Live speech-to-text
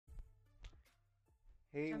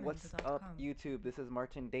Hey, what's up, YouTube? This is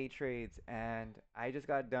Martin Day Trades, and I just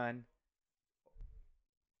got done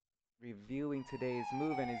reviewing today's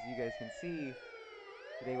move. And as you guys can see,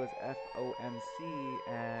 today was FOMC,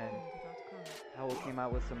 and Howell came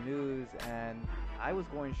out with some news. And I was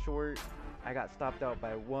going short. I got stopped out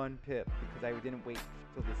by 1 pip because I didn't wait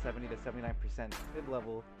till the 70 to 79% fib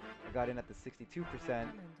level. I got in at the 62%,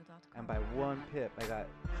 and by 1 pip, I got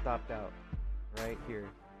stopped out right here.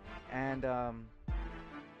 And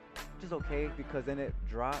which is okay because then it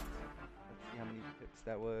dropped. Let's see how many pips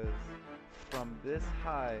that was from this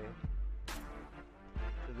high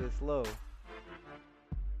to this low.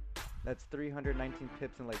 That's 319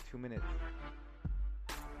 pips in like 2 minutes.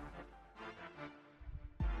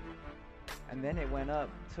 And then it went up,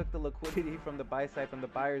 took the liquidity from the buy side, from the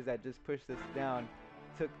buyers that just pushed this down,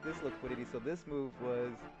 took this liquidity. So this move was,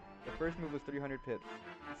 the first move was 300 pips.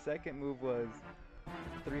 The second move was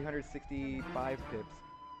 365 pips.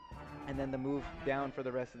 And then the move down for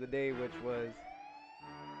the rest of the day, which was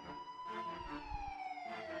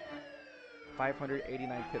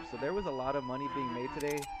 589 pips. So there was a lot of money being made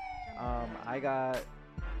today. I got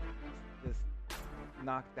just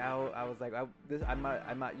knocked out. I was like, I'm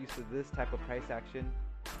not used to this type of price action,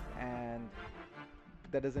 and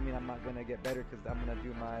that doesn't mean I'm not gonna get better because I'm gonna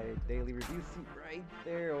do my daily review. See right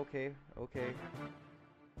there. Okay.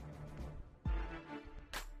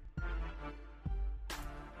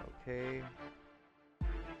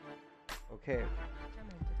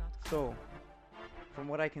 So from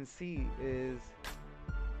what I can see is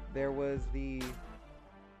there was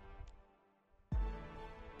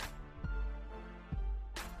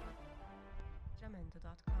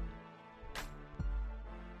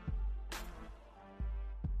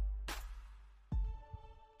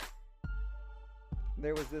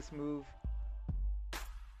this move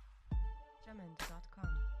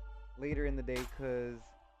later in the day because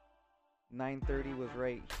 9:30 was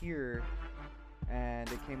right here, and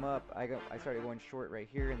it came up. I started going short right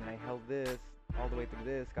here, and then I held this all the way through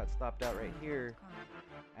this, got stopped out right here,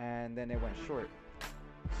 and then it went short.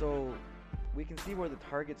 So we can see where the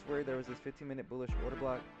targets were. There was this 15-minute bullish order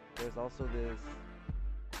block. There's also this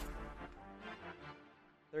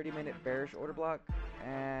 30-minute bearish order block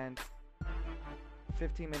and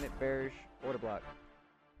 15-minute bearish order block.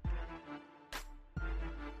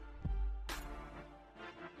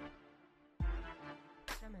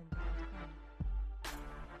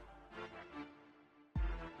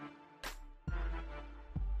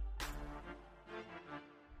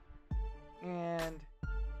 And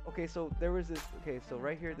okay, so there was this, so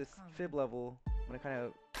right here, this fib level, I'm gonna kind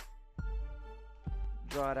of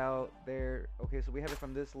draw it out there. Okay, so we have it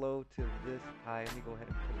from this low to this high. Let me go ahead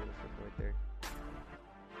and put a little circle right there.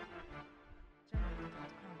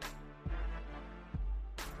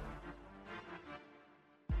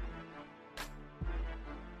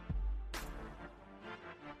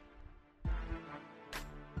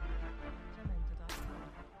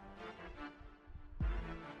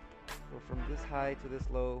 So from this high to this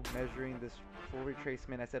low, measuring this full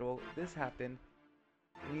retracement, I said, well, this happened.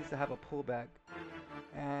 It needs to have a pullback.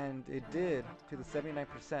 And it did to the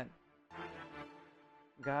 79%.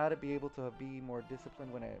 Gotta be able to be more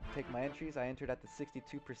disciplined when I take my entries. I entered at the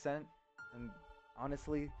 62%. And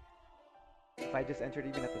honestly, if I just entered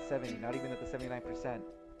even at the 70, not even at the 79%,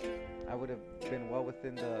 I would have been well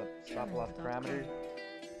within the stop loss parameters.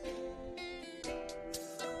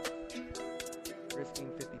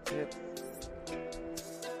 Risking 50 pips.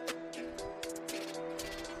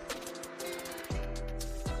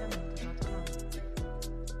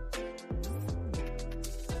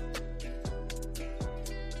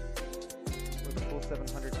 With a full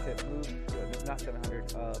 700 pip move, not 700,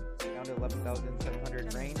 down to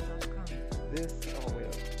 11,700 range. This, oh wait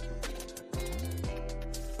up.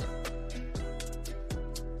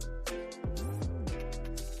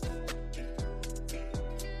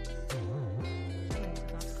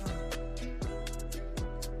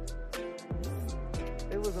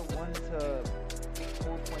 It was a 1 to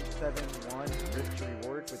 4.71 risk to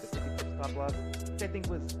reward with the 50 pip stop loss, which I think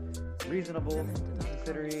was reasonable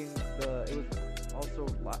considering it was also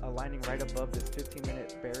aligning right above this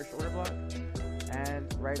 15-minute bearish order block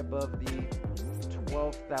and right above the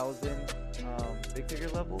 12,000 big figure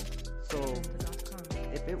level. So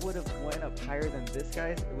if it would have went up higher than this,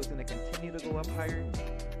 guys, it was going to continue to go up higher.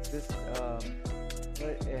 This but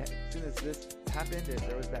as soon as this happened,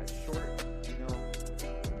 there was that short,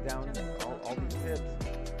 down all these pips,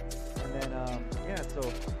 and then yeah, so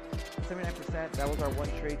 79%, that was our one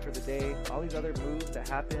trade for the day. All these other moves that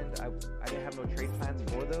happened, I didn't have no trade plans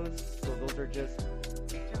for those, so those are just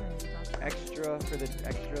extra for the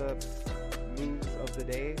extra moves of the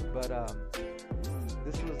day, but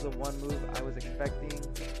this was the one move I was expecting.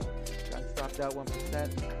 Got stopped out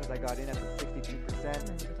 1% because I got in at the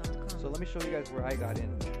 62%. So let me show you guys where I got in.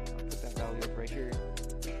 I'll put that value up right here.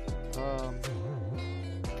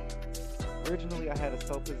 Originally I had a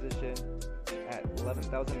sell position at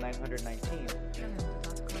 11,919.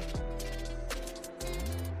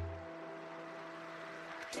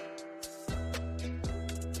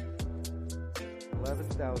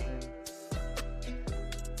 11,919.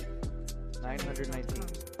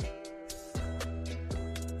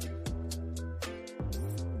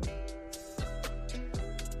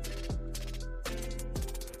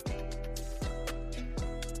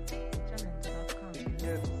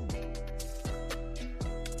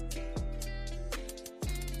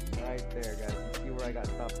 Right there, guys. You see where I got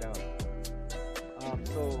stopped out.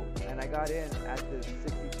 And I got in at this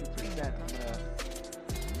 62%. I'm gonna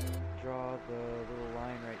draw the little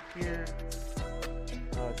line right here. You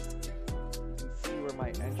can see where my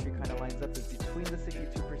entry kind of lines up is between the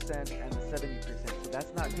 62% and the 70%. So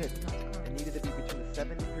that's not good. It needed to be between the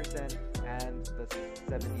 70% and the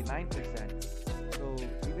 79%. So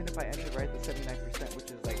even if I entered right at the 79%,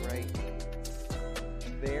 which is like right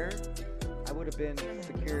there, I would have been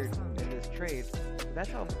secured in this trade. That's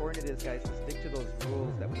how important it is, guys, to stick to those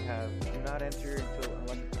rules that we have. Do not enter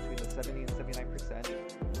unless it's between the 70 and 79%.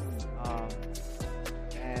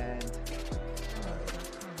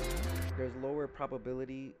 There's lower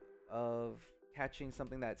probability of catching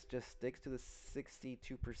something that just sticks to the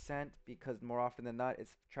 62% because more often than not,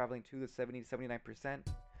 it's traveling to the 70 to 79%.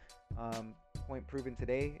 Point proven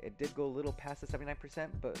today. It did go a little past the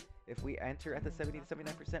 79%, but if we enter at the 70 to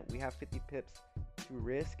 79%, we have 50 pips to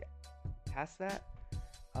risk past that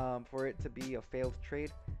for it to be a failed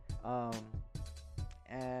trade.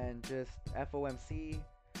 And just FOMC,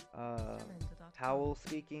 Powell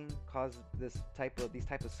speaking caused these type of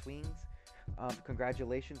swings.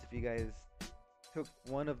 Congratulations if you guys took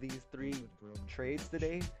one of these 3 trades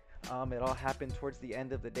today. It all happened towards the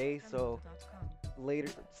end of the day, so later,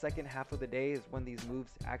 second half of the day is when these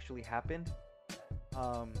moves actually happened.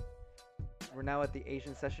 We're now at the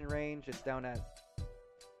Asian session range. It's down at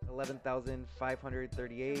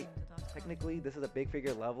 11,538. Technically, this is a big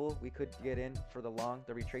figure level. We could get in for the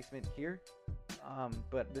retracement here.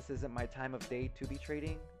 But this isn't my time of day to be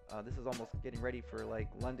trading. This is almost getting ready for like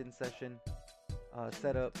London session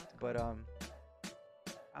setup. But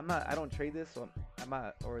I don't trade this, so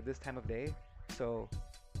or this time of day. So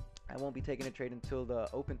I won't be taking a trade until the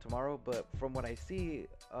open tomorrow. But from what I see,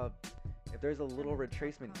 if there's a little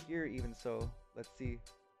retracement here, even so, let's see.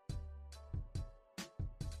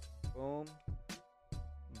 Boom,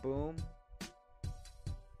 boom.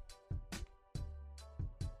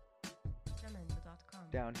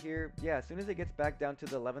 Down here, yeah, as soon as it gets back down to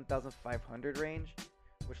the 11,500 range,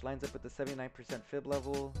 which lines up with the 79% fib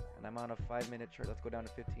level, and I'm on a 5-minute chart. Let's go down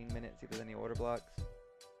to 15 minutes, see if there's any order blocks.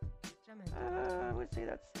 I would say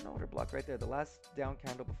that's an order block right there, the last down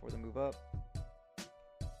candle before the move up.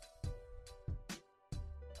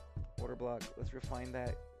 Order block, let's refine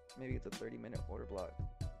that. Maybe it's a 30-minute order block.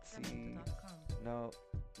 Let's see. No,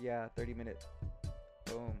 yeah, 30-minute.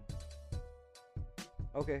 Boom.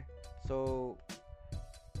 Okay, so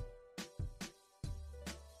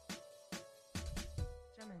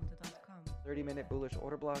 30-minute bullish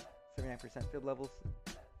order block, 79% fib levels.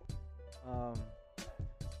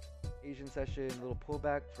 Asian session, little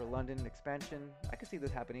pullback for London expansion. I could see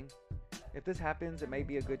this happening. If this happens, it may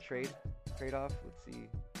be a good trade-off. Let's see.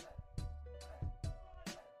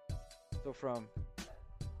 So from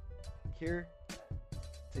here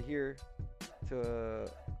to here to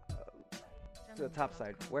the top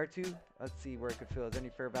side. Where to? Let's see where it could fill. Is there any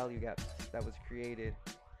fair value gaps that was created?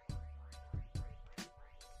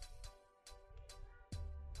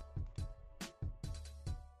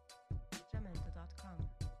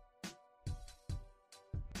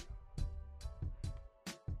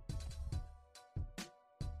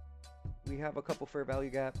 We have a couple fair value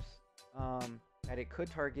gaps that it could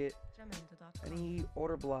target. Any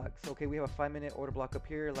order blocks? Okay, we have a 5-minute order block up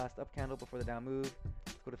here, last up candle before the down move.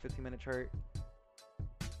 Let's go to 15-minute chart.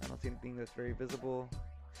 I don't see anything that's very visible.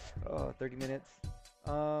 30 minutes.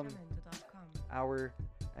 Hour.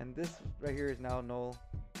 And this right here is now null.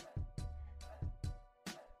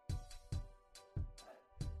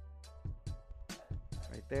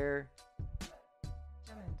 Right there.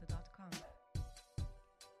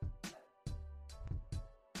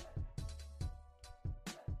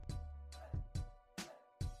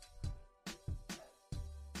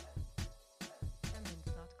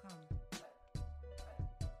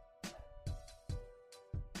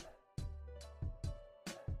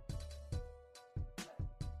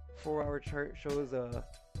 4-hour chart shows a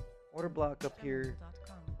order block up here.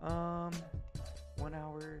 1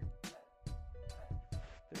 hour,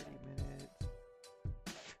 30 minutes.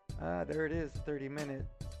 There it is, 30 minute.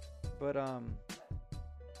 But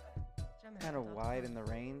kind of wide in the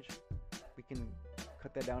range. We can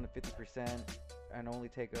cut that down to 50% and only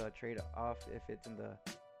take a trade off if it's in the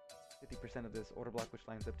 50% of this order block, which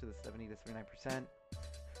lines up to the 70 to 79%.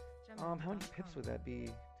 How many pips would that be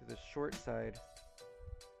to the short side?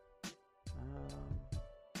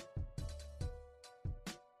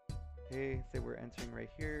 Okay, say we're entering right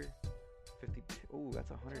here. 50. Oh, that's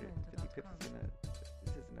 150 pips.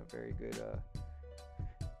 This isn't a very good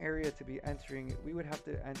area to be entering. We would have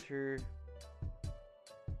to enter.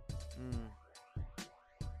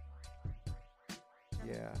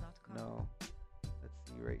 Yeah, no. Let's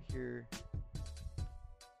see right here.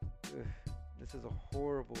 Ugh, this is a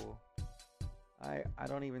horrible. I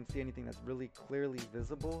don't even see anything that's really clearly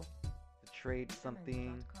visible to trade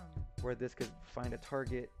something where this could find a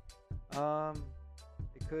target.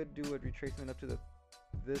 It could do a retracement up to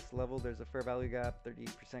this level. There's a fair value gap,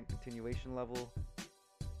 38% continuation level.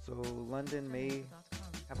 So London may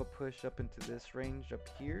have a push up into this range up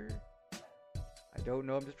here. I don't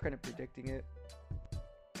know. I'm just kind of predicting it.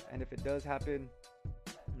 And if it does happen,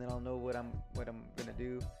 then I'll know what I'm gonna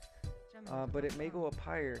do. But it may go up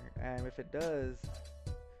higher, and if it does,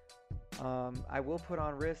 I will put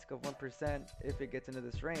on risk of 1% if it gets into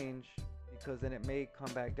this range, because then it may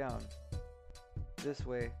come back down this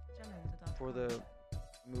way for the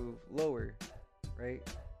move lower, right?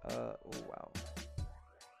 Oh wow.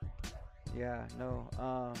 Yeah,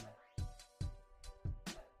 no.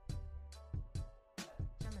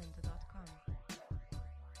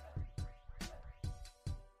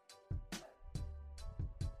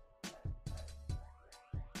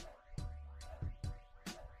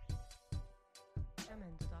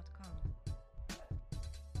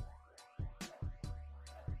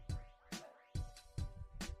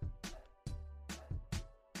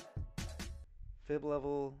 Fib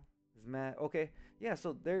level is met. Okay, yeah,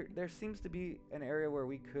 so there seems to be an area where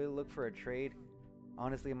we could look for a trade.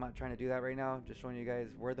 Honestly, I'm not trying to do that right now, just showing you guys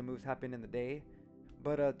where the moves happen in the day.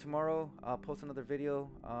 But tomorrow I'll post another video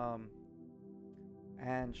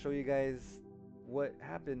and show you guys what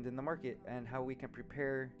happened in the market and how we can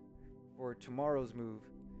prepare for tomorrow's move.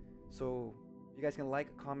 So you guys can like,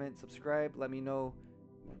 comment, subscribe, let me know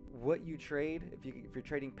what you trade. If you're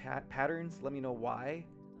trading patterns, let me know why.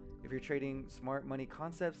 If you're trading smart money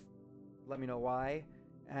concepts, let me know why.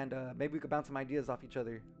 And maybe we could bounce some ideas off each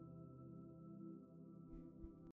other.